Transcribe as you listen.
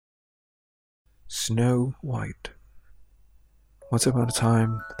Snow White. Once upon a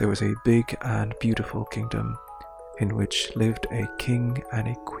time, there was a big and beautiful kingdom in which lived a king and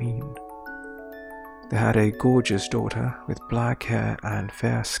a queen. They had a gorgeous daughter with black hair and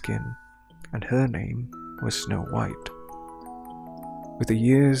fair skin, and her name was Snow White. With the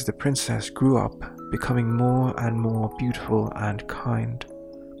years, the princess grew up, becoming more and more beautiful and kind,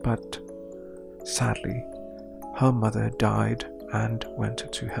 but sadly, her mother died and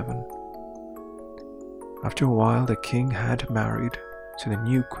went to heaven. After a while, the king had married to the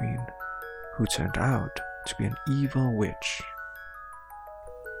new queen, who turned out to be an evil witch.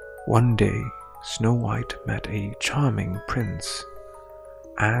 One day, Snow White met a charming prince.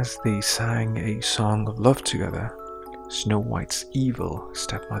 As they sang a song of love together, Snow White's evil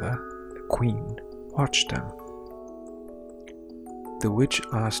stepmother, the queen, watched them. The witch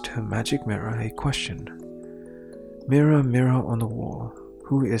asked her magic mirror a question. "Mirror, mirror on the wall,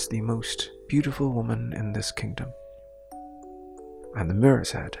 who is the most beautiful woman in this kingdom?" And the mirror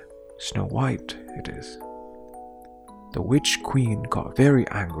said, "Snow White it is." The witch queen got very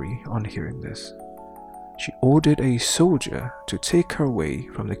angry on hearing this. She ordered a soldier to take her away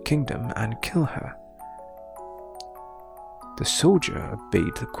from the kingdom and kill her. The soldier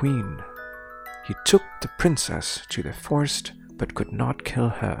obeyed the queen. He took the princess to the forest but could not kill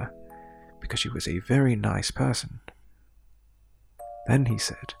her because she was a very nice person. Then he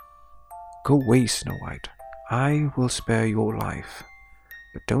said, "Go away, Snow White. I will spare your life,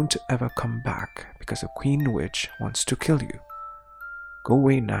 but don't ever come back because the Queen Witch wants to kill you. Go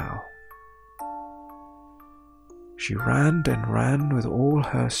away now." She ran and ran with all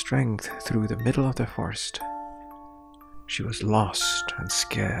her strength through the middle of the forest. She was lost and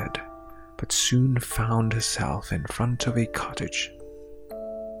scared, but soon found herself in front of a cottage.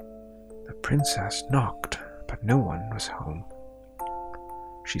 The princess knocked, but no one was home.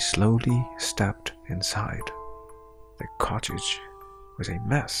 She slowly stepped inside. The cottage was a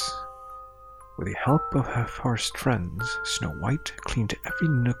mess. With the help of her forest friends, Snow White cleaned every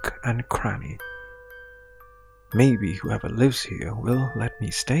nook and cranny. "Maybe whoever lives here will let me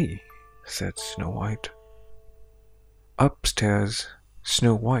stay," said Snow White. Upstairs,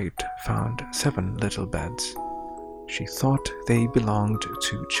 Snow White found 7 little beds. She thought they belonged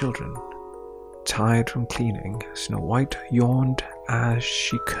to children. Tired from cleaning, Snow White yawned as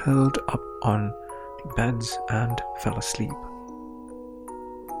she curled up on the beds and fell asleep.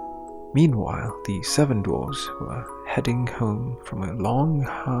 Meanwhile, the 7 dwarfs were heading home from a long,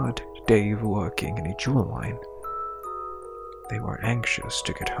 hard day of working in a jewel mine. They were anxious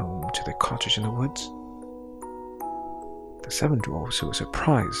to get home to the cottage in the woods. The 7 dwarfs were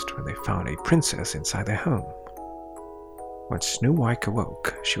surprised when they found a princess inside their home. When Snow White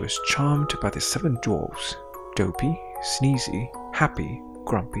awoke, she was charmed by the 7 dwarfs: Dopey, Sneezy, Happy,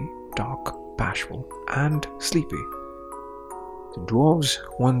 Grumpy, Dark, Bashful, and Sleepy. The dwarves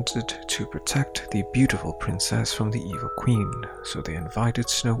wanted to protect the beautiful princess from the evil queen, so they invited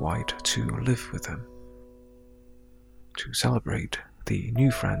Snow White to live with them. To celebrate, the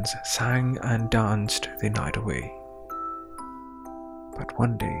new friends sang and danced the night away. But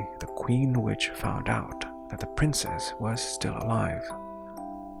one day, the Queen Witch found out that the princess was still alive.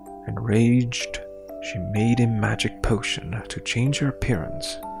 Enraged, she made a magic potion to change her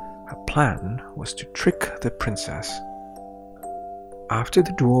appearance. Her plan was to trick the princess. After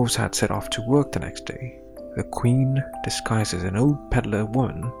the dwarves had set off to work the next day, the queen, disguised as an old peddler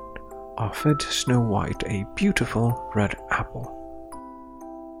woman, offered Snow White a beautiful red apple.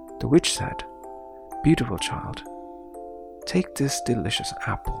 The witch said, "Beautiful child, take this delicious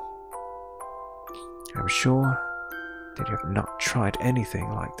apple. I'm sure that you have not tried anything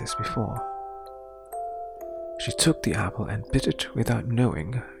like this before." She took the apple and bit it without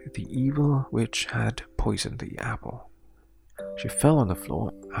knowing the evil witch had poisoned the apple. She fell on the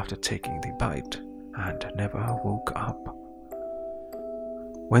floor after taking the bite and never woke up.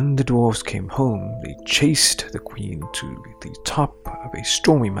 When the dwarves came home, they chased the queen to the top of a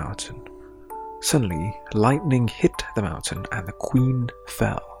stormy mountain. Suddenly, lightning hit the mountain and the queen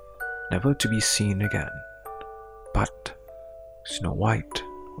fell, never to be seen again. But Snow White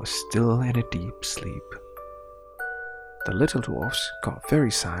was still in a deep sleep. The little dwarfs got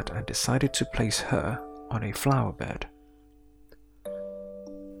very sad and decided to place her on a flower bed.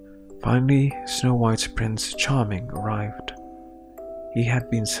 Finally, Snow White's Prince Charming arrived. He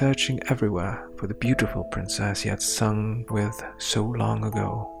had been searching everywhere for the beautiful princess he had sung with so long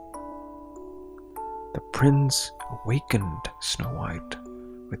ago. The prince awakened Snow White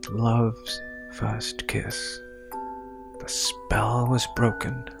with love's first kiss. The spell was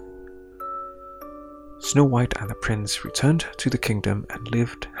broken. Snow White and the prince returned to the kingdom and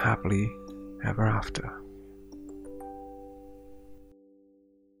lived happily ever after.